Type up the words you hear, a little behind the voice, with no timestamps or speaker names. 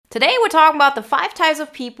Today, we're talking about the 5 types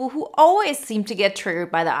of people who always seem to get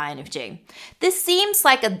triggered by the INFJ. This seems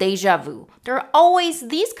like a deja vu. There are always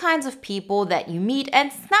these kinds of people that you meet,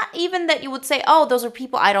 and it's not even that you would say, oh, those are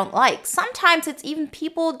people I don't like. Sometimes it's even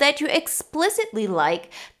people that you explicitly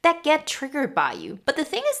like that get triggered by you. But the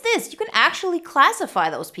thing is this, you can actually classify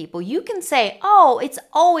those people. You can say, oh, it's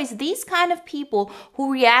always these kind of people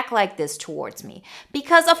who react like this towards me.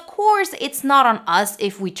 Because of course, it's not on us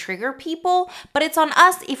if we trigger people, but it's on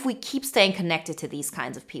us if we keep staying connected to these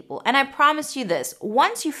kinds of people. And I promise you this,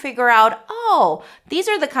 once you figure out, oh, these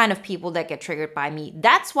are the kind of people that get triggered by me,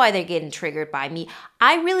 that's why they're getting triggered by me,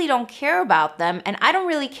 I really don't care about them, and I don't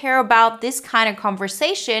really care about this kind of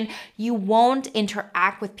conversation, you won't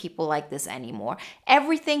interact with people like this anymore.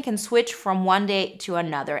 Everything can switch from one day to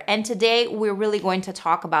another. And today we're really going to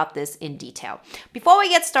talk about this in detail. Before we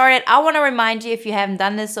get started, I want to remind you, if you haven't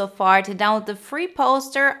done this so far, to download the free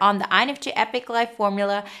poster on the INFJ Epic Life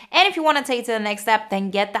formula. And if you want to take it to the next step,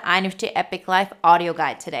 then get the INFJ Epic Life audio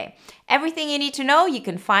guide today. Everything you need to know you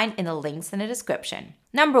can find in the links in the description.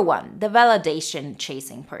 Number 1, the validation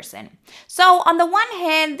chasing person. So on the one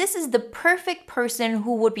hand, this is the perfect person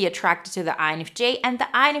who would be attracted to the INFJ, and the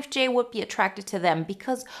INFJ would be attracted to them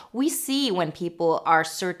because we see when people are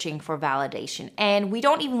searching for validation, and we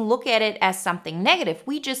don't even look at it as something negative.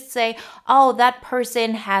 We just say, oh, that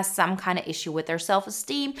person has some kind of issue with their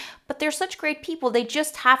self-esteem, but they're such great people. They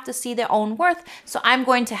just have to see their own worth. So I'm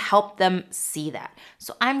going to help them see that.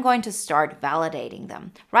 So I'm going to start validating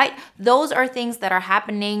them, right? Those are things that are happening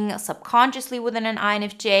subconsciously within an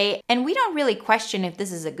INFJ, and we don't really question if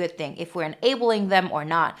this is a good thing, if we're enabling them or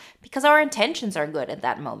not, because our intentions are good at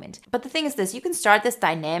that moment. But the thing is this, you can start this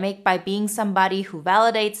dynamic by being somebody who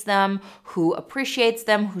validates them, who appreciates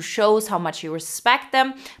them, who shows how much you respect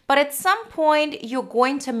them, but at some point you're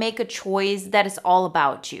going to make a choice that is all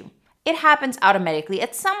about you. It happens automatically.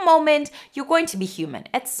 At some moment, you're going to be human.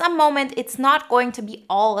 At some moment, it's not going to be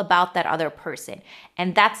all about that other person.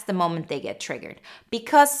 And that's the moment they get triggered.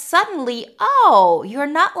 Because suddenly, oh, you're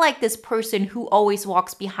not like this person who always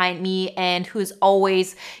walks behind me and who's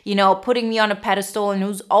always, putting me on a pedestal and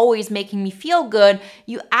who's always making me feel good.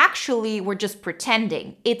 You actually were just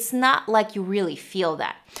pretending. It's not like you really feel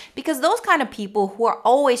that. Because those kind of people who are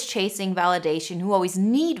always chasing validation, who always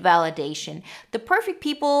need validation, the perfect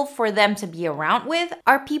people for them to be around with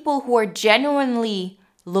are people who are genuinely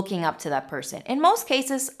looking up to that person. In most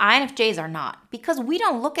cases, INFJs are not, because we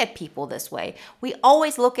don't look at people this way. We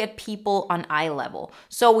always look at people on eye level.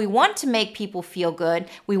 So we want to make people feel good.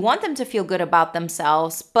 We want them to feel good about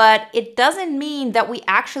themselves, but it doesn't mean that we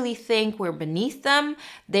actually think we're beneath them.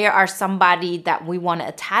 They are somebody that we want to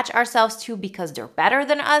attach ourselves to because they're better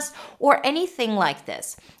than us or anything like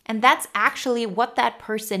this. And that's actually what that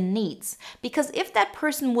person needs. Because if that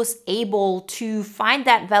person was able to find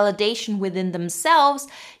that validation within themselves,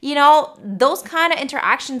 those kind of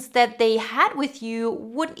interactions that they had with you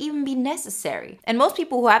wouldn't even be necessary. And most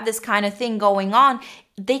people who have this kind of thing going on,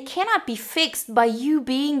 they cannot be fixed by you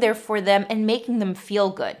being there for them and making them feel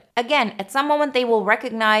good. Again, at some moment they will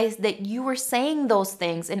recognize that you were saying those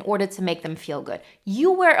things in order to make them feel good.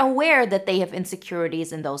 You were aware that they have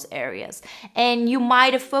insecurities in those areas, and you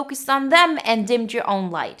might have focused on them and dimmed your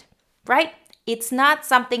own light, right? It's not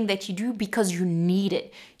something that you do because you need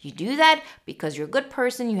it. You do that because you're a good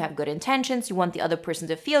person, you have good intentions, you want the other person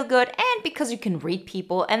to feel good, and because you can read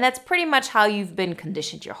people, and that's pretty much how you've been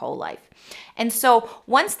conditioned your whole life. And so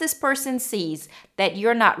once this person sees that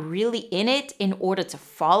you're not really in it in order to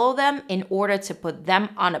follow them, in order to put them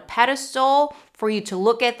on a pedestal, for you to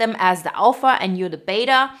look at them as the alpha and you're the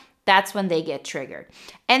beta, that's when they get triggered.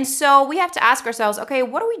 And so we have to ask ourselves, okay,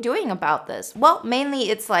 what are we doing about this? Well,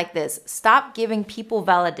 mainly it's like this. Stop giving people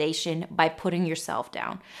validation by putting yourself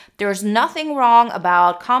down. There's nothing wrong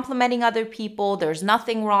about complimenting other people. There's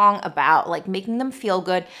nothing wrong about making them feel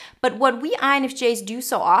good. But what we INFJs do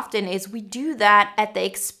so often is we do that at the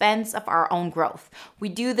expense of our own growth. We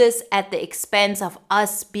do this at the expense of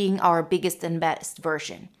us being our biggest and best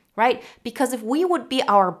version. Right? Because if we would be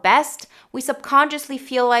our best, we subconsciously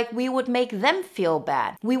feel like we would make them feel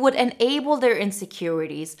bad. We would enable their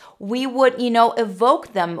insecurities. We would,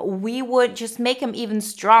 evoke them. We would just make them even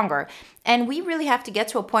stronger. And we really have to get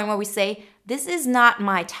to a point where we say, this is not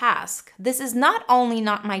my task. This is not only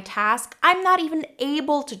not my task, I'm not even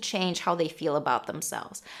able to change how they feel about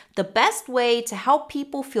themselves. The best way to help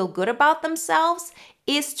people feel good about themselves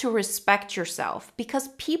is to respect yourself, because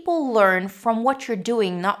people learn from what you're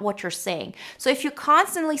doing, not what you're saying. So if you're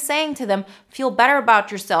constantly saying to them, feel better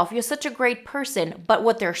about yourself, you're such a great person, but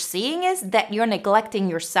what they're seeing is that you're neglecting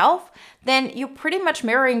yourself, then you're pretty much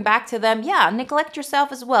mirroring back to them, yeah, neglect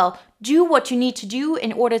yourself as well. Do what you need to do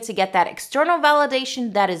in order to get that external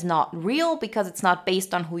validation that is not real because it's not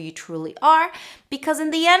based on who you truly are. Because in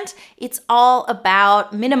the end, it's all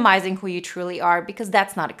about minimizing who you truly are because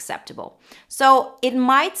that's not acceptable. So it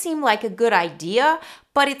might seem like a good idea,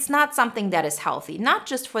 but it's not something that is healthy, not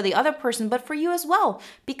just for the other person, but for you as well.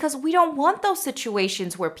 Because we don't want those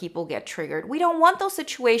situations where people get triggered. We don't want those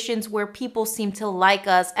situations where people seem to like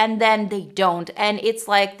us and then they don't. And it's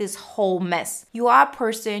like this whole mess. You are a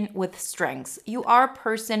person with strengths. You are a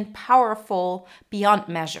person powerful beyond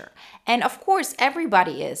measure. And of course,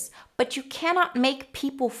 everybody is. But you cannot make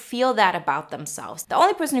people feel that about themselves. The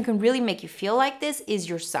only person who can really make you feel like this is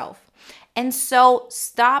yourself. And so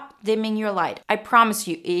stop dimming your light. I promise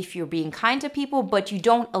you, if you're being kind to people, but you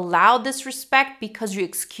don't allow disrespect because you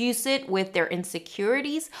excuse it with their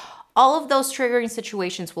insecurities, all of those triggering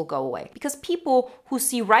situations will go away. Because people who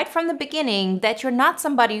see right from the beginning that you're not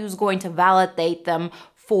somebody who's going to validate them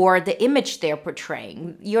for the image they're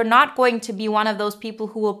portraying. You're not going to be one of those people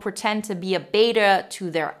who will pretend to be a beta to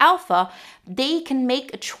their alpha. They can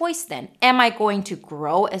make a choice then. Am I going to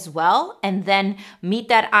grow as well and then meet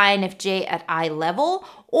that INFJ at eye level?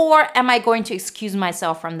 Or am I going to excuse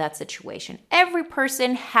myself from that situation? Every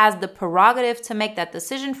person has the prerogative to make that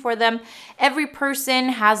decision for them. Every person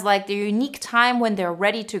has like their unique time when they're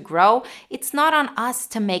ready to grow. It's not on us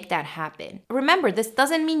to make that happen. Remember, this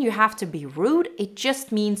doesn't mean you have to be rude. It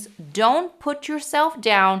just means don't put yourself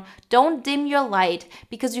down. Don't dim your light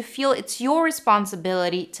because you feel it's your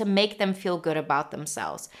responsibility to make them feel good about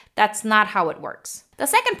themselves. That's not how it works. The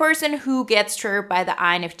second person who gets triggered by the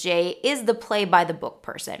INFJ is the play by the book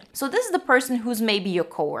person. So this is the person who's maybe your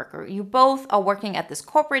coworker. You both are working at this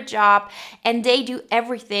corporate job and they do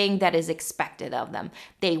everything that is expected of them.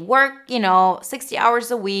 They work, 60 hours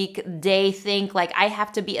a week. They think like, I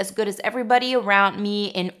have to be as good as everybody around me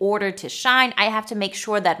in order to shine. I have to make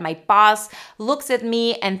sure that my boss looks at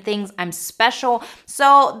me and thinks I'm special.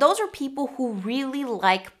 So those are people who really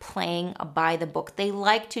like playing by the book. They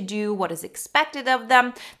like to do what is expected of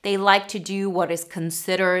them. They like to do what is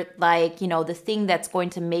considered like, the thing that's going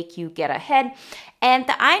to make you get ahead. And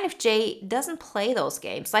the INFJ doesn't play those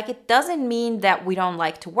games. Like, it doesn't mean that we don't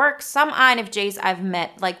like to work. Some INFJs I've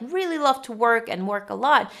met like really love to work and work a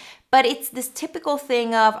lot. But it's this typical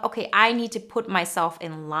thing of, okay, I need to put myself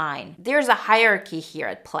in line. There's a hierarchy here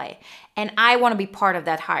at play, and I want to be part of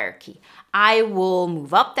that hierarchy. I will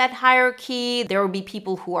move up that hierarchy. There will be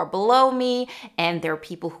people who are below me, and there are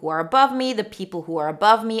people who are above me. The people who are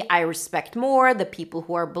above me, I respect more. The people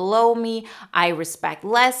who are below me, I respect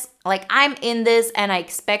less. Like, I'm in this, and I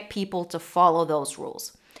expect people to follow those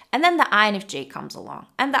rules. And then the INFJ comes along,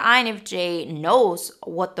 and the INFJ knows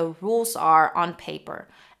what the rules are on paper.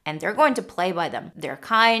 And they're going to play by them. They're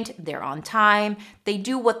kind, they're on time, they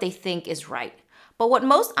do what they think is right. But what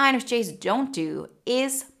most INFJs don't do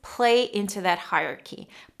is play into that hierarchy,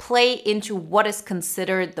 play into what is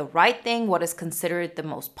considered the right thing, what is considered the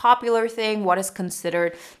most popular thing, what is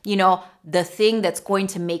considered, the thing that's going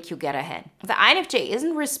to make you get ahead. The INFJ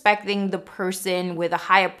isn't respecting the person with a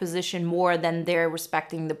higher position more than they're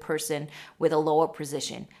respecting the person with a lower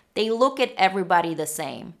position. They look at everybody the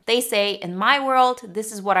same. They say, in my world,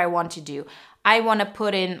 this is what I want to do. I want to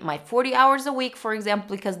put in my 40 hours a week, for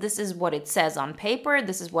example, because this is what it says on paper.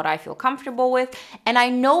 This is what I feel comfortable with. And I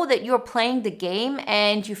know that you're playing the game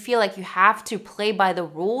and you feel like you have to play by the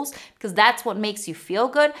rules because that's what makes you feel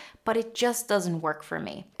good, but it just doesn't work for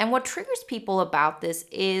me. And what triggers people about this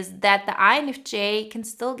is that the INFJ can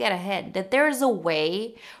still get ahead, that there is a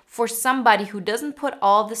way for somebody who doesn't put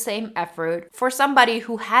all the same effort, for somebody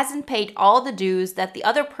who hasn't paid all the dues that the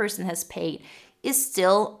other person has paid, is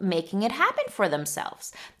still making it happen for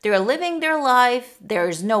themselves. They're living their life,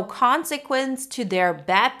 there's no consequence to their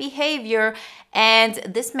bad behavior, and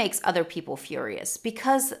this makes other people furious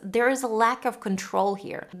because there is a lack of control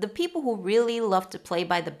here. The people who really love to play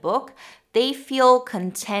by the book, they feel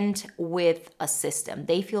content with a system.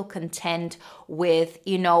 They feel content with,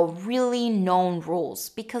 really known rules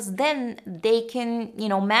because then they can,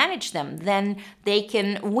 manage them. Then they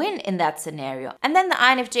can win in that scenario. And then the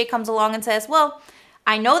INFJ comes along and says, well,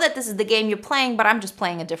 I know that this is the game you're playing, but I'm just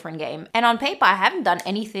playing a different game. And on paper, I haven't done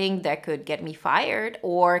anything that could get me fired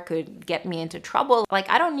or could get me into trouble. Like,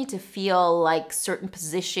 I don't need to feel like certain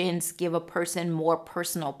positions give a person more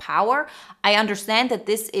personal power. I understand that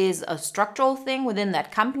this is a structural thing within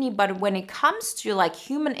that company, but when it comes to like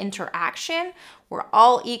human interaction, We're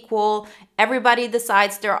all equal. Everybody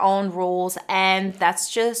decides their own rules, and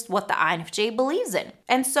that's just what the INFJ believes in.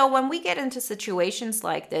 And so when we get into situations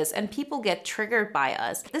like this and people get triggered by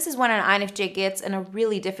us, this is when an INFJ gets in a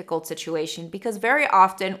really difficult situation, because very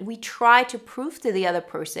often we try to prove to the other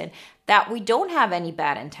person that we don't have any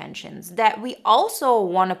bad intentions, that we also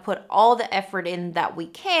want to put all the effort in that we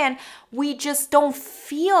can. We just don't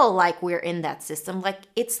feel like we're in that system. Like,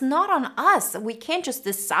 it's not on us. We can't just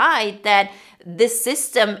decide that this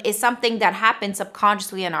system is something that happens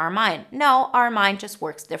subconsciously in our mind. No, our mind just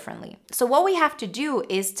works differently. So what we have to do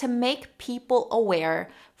is to make people aware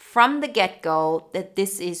from the get-go that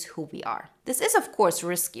this is who we are. This is, of course,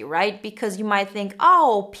 risky, right? Because you might think,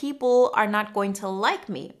 oh, people are not going to like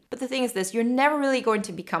me. But the thing is this, you're never really going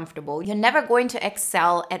to be comfortable. You're never going to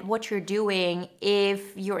excel at what you're doing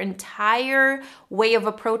if your entire way of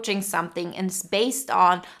approaching something is based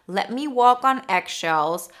on, let me walk on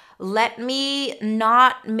eggshells, let me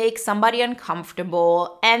not make somebody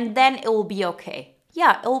uncomfortable, and then it will be okay.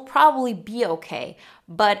 Yeah, it will probably be okay,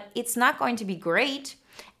 but it's not going to be great.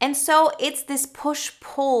 And so it's this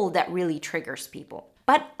push-pull that really triggers people.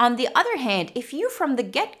 But on the other hand, if you from the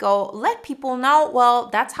get-go let people know, well,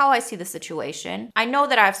 that's how I see the situation. I know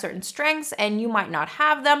that I have certain strengths and you might not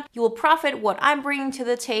have them. You will profit what I'm bringing to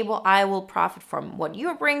the table. I will profit from what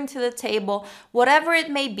you're bringing to the table, whatever it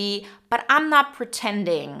may be, but I'm not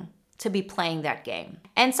pretending to be playing that game.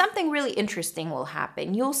 And something really interesting will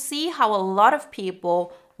happen. You'll see how a lot of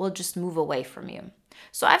people will just move away from you.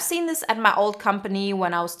 So I've seen this at my old company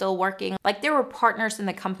when I was still working. Like, there were partners in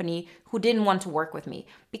the company who didn't want to work with me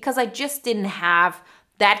because I just didn't have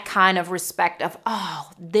that kind of respect of, oh,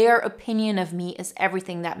 their opinion of me is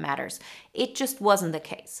everything that matters. It just wasn't the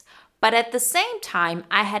case. But at the same time,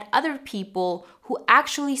 I had other people who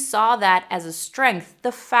actually saw that as a strength.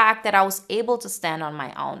 The fact that I was able to stand on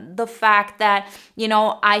my own. The fact that,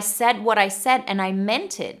 I said what I said and I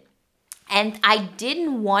meant it. And I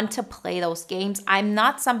didn't want to play those games. I'm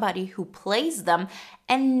not somebody who plays them.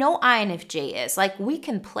 And no INFJ is. Like, we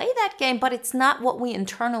can play that game, but it's not what we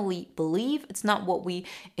internally believe. It's not what we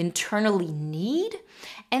internally need.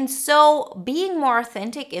 And so being more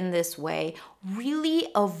authentic in this way really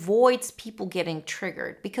avoids people getting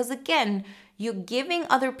triggered. Because again, you're giving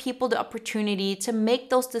other people the opportunity to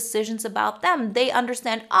make those decisions about them. They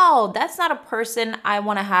understand, oh, that's not a person I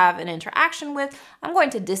want to have an interaction with. I'm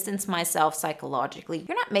going to distance myself psychologically.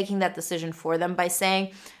 You're not making that decision for them by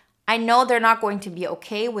saying, I know they're not going to be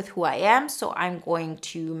okay with who I am, so I'm going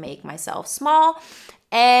to make myself small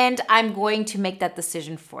and I'm going to make that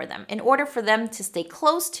decision for them. In order for them to stay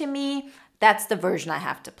close to me, that's the version I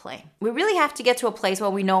have to play. We really have to get to a place where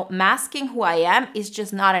we know masking who I am is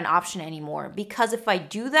just not an option anymore. Because if I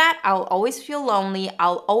do that, I'll always feel lonely.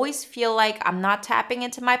 I'll always feel like I'm not tapping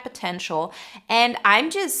into my potential. And I'm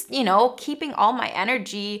just, keeping all my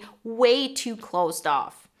energy way too closed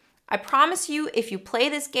off. I promise you, if you play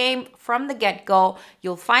this game from the get-go,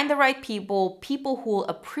 you'll find the right people who will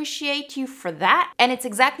appreciate you for that. And it's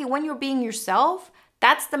exactly when you're being yourself,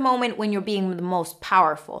 that's the moment when you're being the most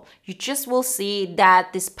powerful. You just will see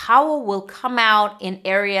that this power will come out in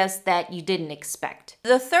areas that you didn't expect.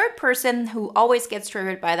 The third person who always gets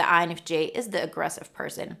triggered by the INFJ is the aggressive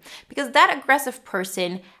person, because that aggressive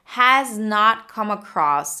person has not come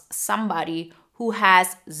across somebody who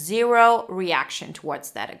has zero reaction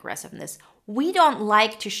towards that aggressiveness. We don't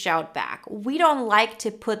like to shout back. We don't like to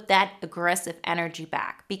put that aggressive energy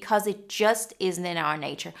back because it just isn't in our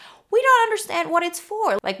nature. We don't understand what it's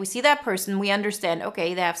for. Like, we see that person, we understand,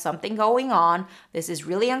 okay, they have something going on. This is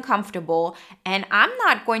really uncomfortable, and I'm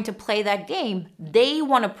not going to play that game. They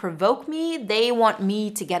want to provoke me. They want me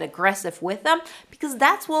to get aggressive with them because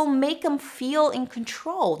that's what will make them feel in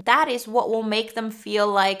control. That is what will make them feel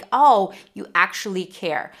like, oh, you actually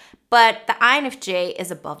care. But the INFJ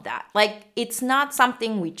is above that. Like, it's not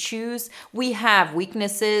something we choose. We have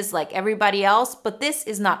weaknesses like everybody else, but this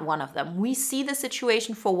is not one of them. We see the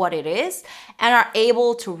situation for what it is and are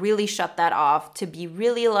able to really shut that off, to be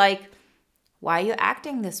really like, why are you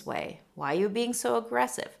acting this way? Why are you being so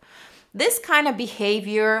aggressive? This kind of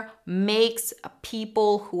behavior makes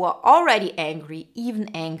people who are already angry even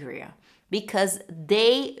angrier because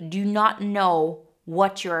they do not know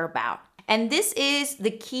what you're about. And this is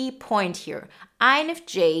the key point here.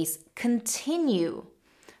 INFJs continue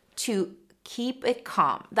to keep it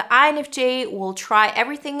calm. The INFJ will try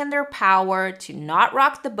everything in their power to not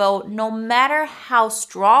rock the boat, no matter how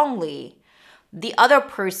strongly the other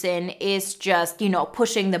person is just,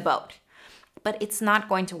 pushing the boat. But it's not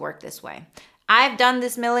going to work this way. I've done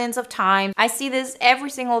this millions of times. I see this every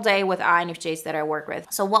single day with INFJs that I work with.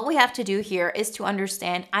 So what we have to do here is to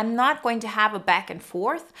understand I'm not going to have a back and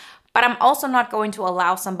forth, but I'm also not going to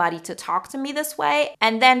allow somebody to talk to me this way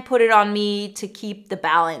and then put it on me to keep the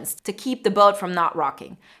balance, to keep the boat from not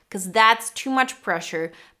rocking, because that's too much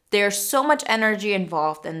pressure. There's so much energy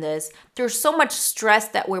involved in this. There's so much stress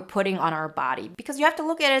that we're putting on our body, because you have to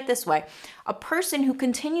look at it this way. A person who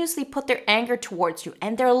continuously put their anger towards you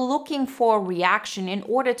and they're looking for a reaction in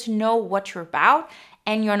order to know what you're about,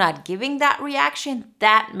 and you're not giving that reaction,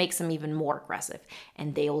 that makes them even more aggressive.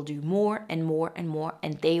 And they will do more and more and more,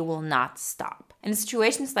 and they will not stop. In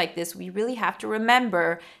situations like this, we really have to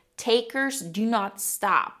remember takers do not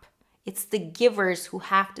stop. It's the givers who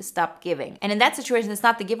have to stop giving. And in that situation, it's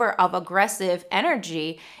not the giver of aggressive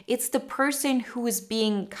energy. It's the person who is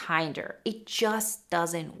being kinder. It just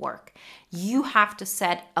doesn't work. You have to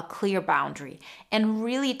set a clear boundary and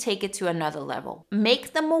really take it to another level.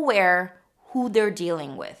 Make them aware who they're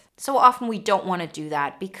dealing with. So often we don't want to do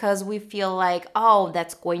that because we feel like, oh,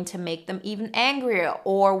 that's going to make them even angrier.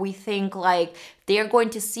 Or we think like they're going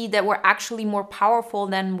to see that we're actually more powerful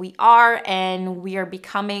than we are and we are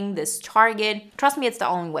becoming this target. Trust me, it's the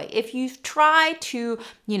only way. If you've tried to,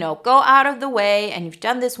 go out of the way and you've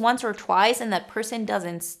done this once or twice and that person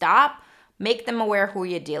doesn't stop, make them aware who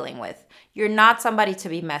you're dealing with. You're not somebody to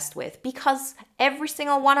be messed with, because every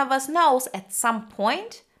single one of us knows at some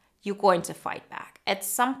point you're going to fight back. At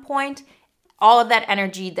some point, all of that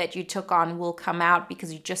energy that you took on will come out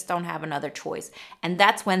because you just don't have another choice. And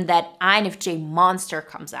that's when that INFJ monster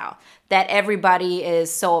comes out that everybody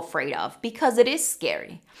is so afraid of, because it is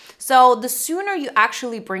scary. So the sooner you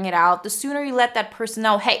actually bring it out, the sooner you let that person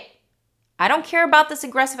know, hey, I don't care about this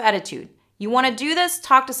aggressive attitude. You want to do this?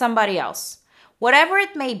 Talk to somebody else. Whatever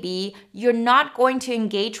it may be, you're not going to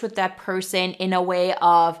engage with that person in a way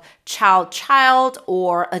of child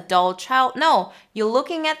or adult-child. No, you're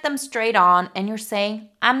looking at them straight on and you're saying,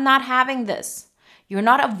 I'm not having this. You're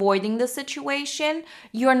not avoiding the situation.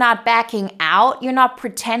 You're not backing out. You're not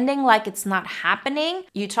pretending like it's not happening.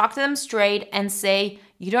 You talk to them straight and say,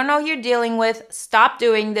 you don't know who you're dealing with. Stop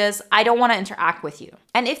doing this. I don't want to interact with you.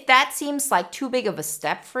 And if that seems like too big of a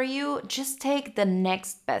step for you, just take the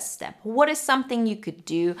next best step. What is something you could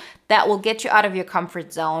do that will get you out of your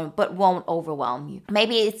comfort zone but won't overwhelm you?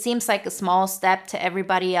 Maybe it seems like a small step to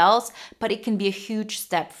everybody else, but it can be a huge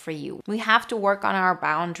step for you. We have to work on our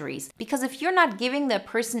boundaries, because if you're not giving that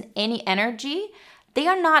person any energy, they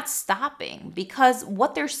are not stopping, because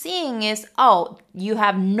what they're seeing is, oh, you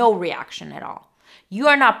have no reaction at all. You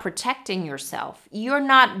are not protecting yourself. You're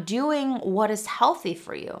not doing what is healthy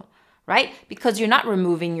for you, right? Because you're not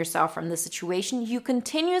removing yourself from the situation. You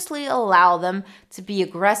continuously allow them to be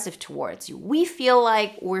aggressive towards you. We feel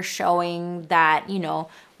like we're showing that,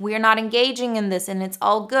 we're not engaging in this and it's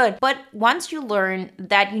all good. But once you learn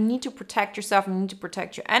that you need to protect yourself and you need to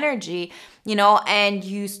protect your energy, and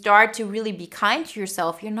you start to really be kind to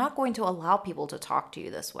yourself, you're not going to allow people to talk to you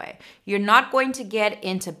this way. You're not going to get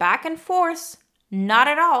into back and forth. Not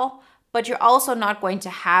at all, but you're also not going to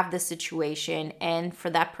have the situation and for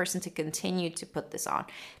that person to continue to put this on.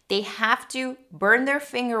 They have to burn their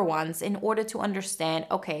finger once in order to understand,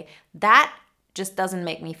 okay, that just doesn't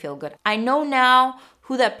make me feel good. I know now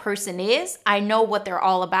who that person is. I know what they're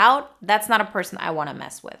all about. That's not a person I want to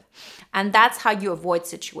mess with. And that's how you avoid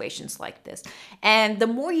situations like this. And the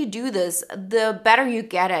more you do this, the better you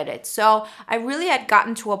get at it. So I really had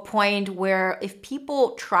gotten to a point where if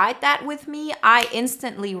people tried that with me, I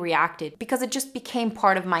instantly reacted because it just became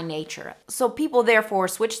part of my nature. So people therefore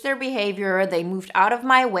switched their behavior, they moved out of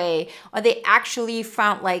my way, or they actually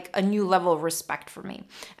found like a new level of respect for me.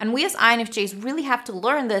 And we as INFJs really have to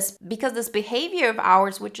learn this, because this behavior of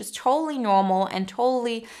ours, which is totally normal and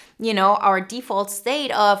totally, our default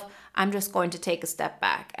state of, I'm just going to take a step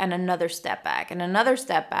back and another step back and another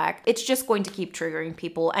step back. It's just going to keep triggering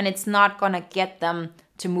people, and it's not going to get them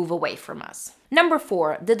to move away from us. Number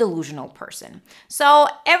 4, the delusional person. So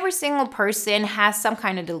every single person has some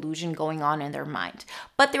kind of delusion going on in their mind,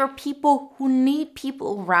 but there are people who need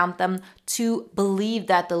people around them to believe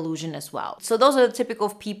that delusion as well. So those are the typical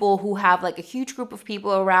people who have like a huge group of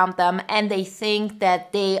people around them and they think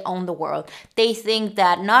that they own the world. They think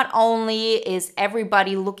that not only is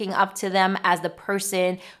everybody looking up to them as the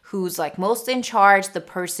person who's like most in charge, the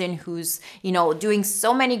person who's, doing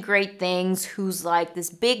so many great things, who's like this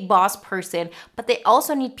big boss person, but they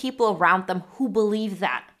also need people around them who believe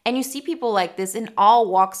that. And you see people like this in all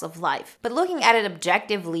walks of life. But looking at it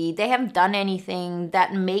objectively, they haven't done anything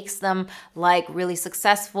that makes them like really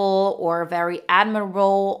successful or very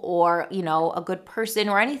admirable or, a good person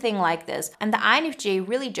or anything like this. And the INFJ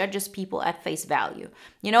really judges people at face value.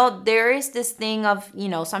 There is this thing of,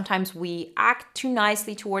 sometimes we act too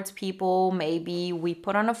nicely towards people, maybe we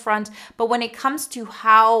put on a front, but when it comes to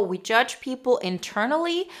how we judge people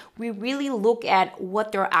internally, we really look at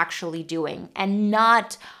what they're actually doing and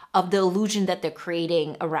not of the illusion that they're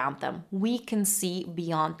creating around them. We can see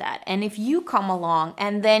beyond that. And if you come along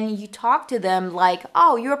and then you talk to them like,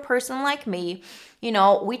 oh, you're a person like me,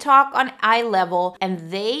 we talk on eye level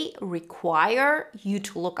and they require you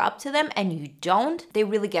to look up to them and you don't, they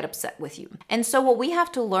really get upset with you. And so what we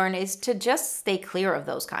have to learn is to just stay clear of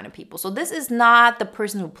those kind of people. So this is not the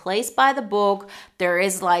person who plays by the book. There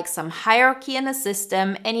is like some hierarchy in the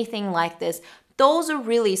system, anything like this. Those are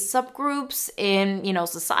really subgroups in,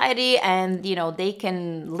 society, and, they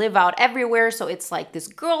can live out everywhere. So it's like this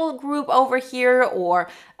girl group over here or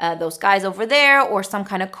those guys over there or some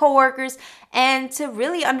kind of coworkers. And to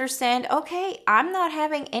really understand, okay, I'm not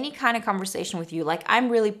having any kind of conversation with you. Like I'm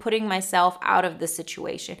really putting myself out of the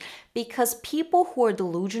situation, because people who are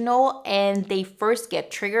delusional and they first get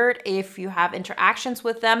triggered if you have interactions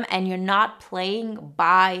with them and you're not playing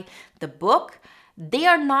by the book, they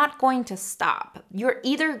are not going to stop. You're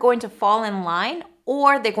either going to fall in line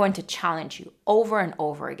or they're going to challenge you over and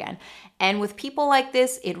over again. And with people like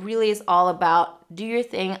this, it really is all about do your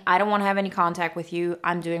thing. I don't want to have any contact with you.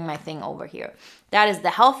 I'm doing my thing over here. That is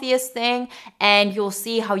the healthiest thing. And you'll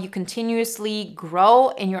see how you continuously grow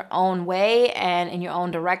in your own way and in your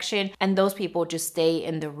own direction. And those people just stay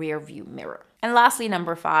in the rear view mirror. And lastly,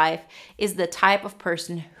 number 5 is the type of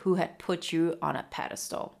person who had put you on a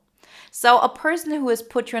pedestal. So a person who has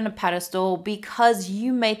put you on a pedestal because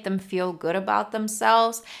you made them feel good about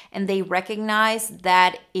themselves and they recognize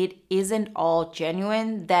that it isn't all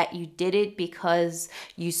genuine, that you did it because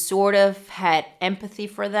you sort of had empathy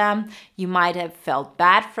for them. You might have felt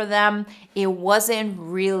bad for them. It wasn't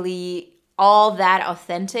really all that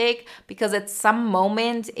authentic, because at some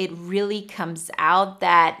moment it really comes out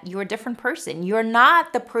that you're a different person. You're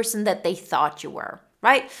not the person that they thought you were.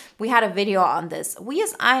 Right? We had a video on this. We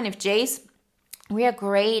as INFJs, we are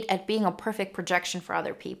great at being a perfect projection for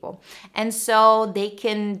other people. And so they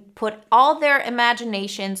can put all their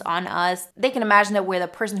imaginations on us. They can imagine that we're the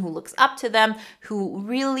person who looks up to them, who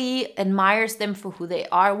really admires them for who they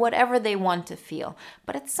are, whatever they want to feel.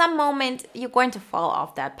 But at some moment, you're going to fall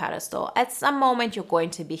off that pedestal. At some moment, you're going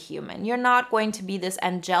to be human. You're not going to be this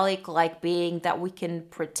angelic-like being that we can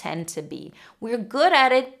pretend to be. We're good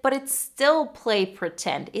at it, but it's still play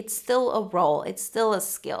pretend. It's still a role. It's still a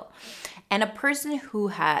skill. And a person who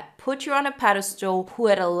had put you on a pedestal, who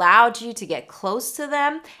had allowed you to get close to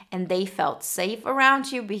them, and they felt safe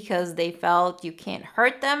around you because they felt you can't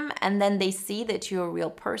hurt them, and then they see that you're a real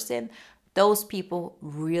person, those people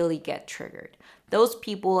really get triggered. Those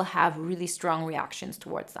people have really strong reactions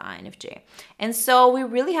towards the INFJ. And so we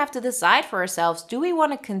really have to decide for ourselves, do we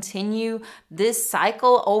want to continue this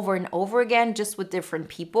cycle over and over again just with different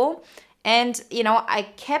people? And, I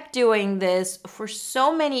kept doing this for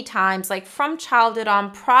so many times, like from childhood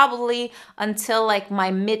on, probably until like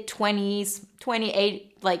my mid-20s,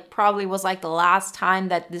 28, like probably was like the last time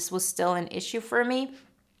that this was still an issue for me.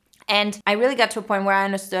 And I really got to a point where I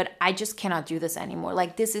understood I just cannot do this anymore.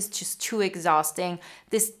 Like this is just too exhausting.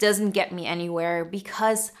 This doesn't get me anywhere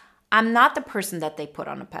because I'm not the person that they put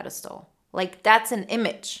on a pedestal. Like that's an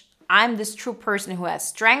image. I'm this true person who has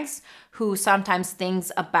strengths, who sometimes thinks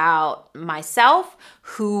about myself,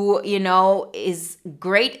 who, is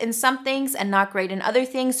great in some things and not great in other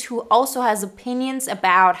things, who also has opinions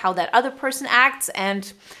about how that other person acts.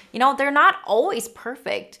 And, they're not always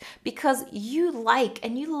perfect, because you like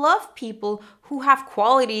and you love people who have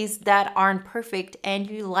qualities that aren't perfect and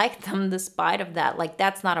you like them despite of that. Like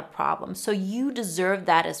that's not a problem. So you deserve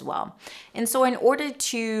that as well. And so in order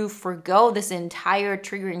to forgo this entire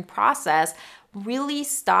triggering process, really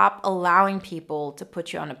stop allowing people to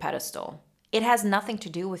put you on a pedestal. It has nothing to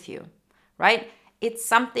do with you, right? It's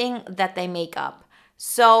something that they make up.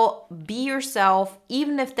 So be yourself,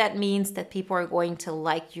 even if that means that people are going to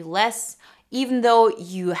like you less, even though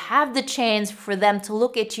you have the chance for them to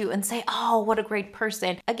look at you and say, oh, what a great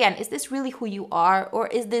person. Again, is this really who you are, or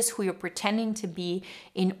is this who you're pretending to be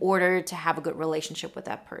in order to have a good relationship with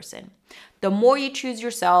that person? The more you choose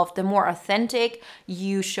yourself, the more authentic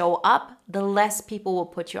you show up, the less people will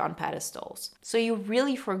put you on pedestals. So you're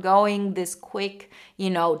really foregoing this quick,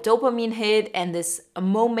 dopamine hit and this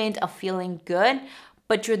moment of feeling good.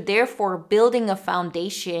 but you're therefore building a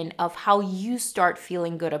foundation of how you start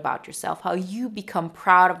feeling good about yourself, how you become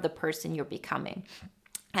proud of the person you're becoming.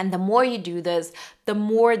 And the more you do this, the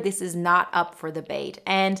more this is not up for debate.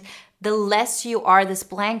 And the less you are this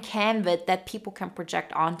blank canvas that people can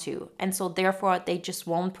project onto. And so therefore, they just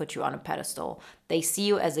won't put you on a pedestal. They see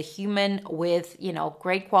you as a human with,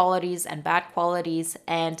 great qualities and bad qualities,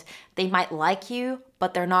 and they might like you,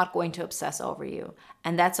 but they're not going to obsess over you.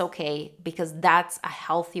 And that's okay, because that's a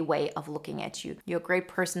healthy way of looking at you. You're a great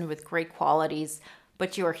person with great qualities,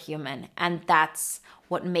 but you're human. And that's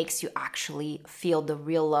what makes you actually feel the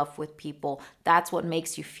real love with people. That's what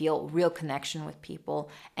makes you feel real connection with people.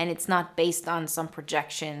 And it's not based on some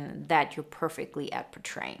projection that you're perfectly at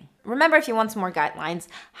portraying. Remember, if you want some more guidelines,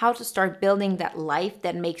 how to start building that life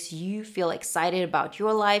that makes you feel excited about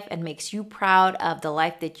your life and makes you proud of the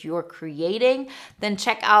life that you're creating, then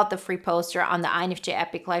check out the free poster on the INFJ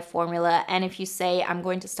Epic Life formula. And if you say, I'm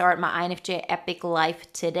going to start my INFJ Epic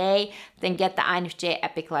Life today, then get the INFJ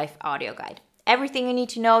Epic Life audio guide. Everything you need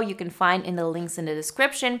to know you can find in the links in the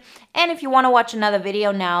description. And if you want to watch another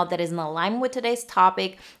video now that is in alignment with today's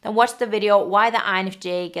topic, then watch the video Why the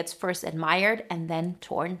INFJ Gets First Admired and Then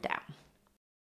Torn Down.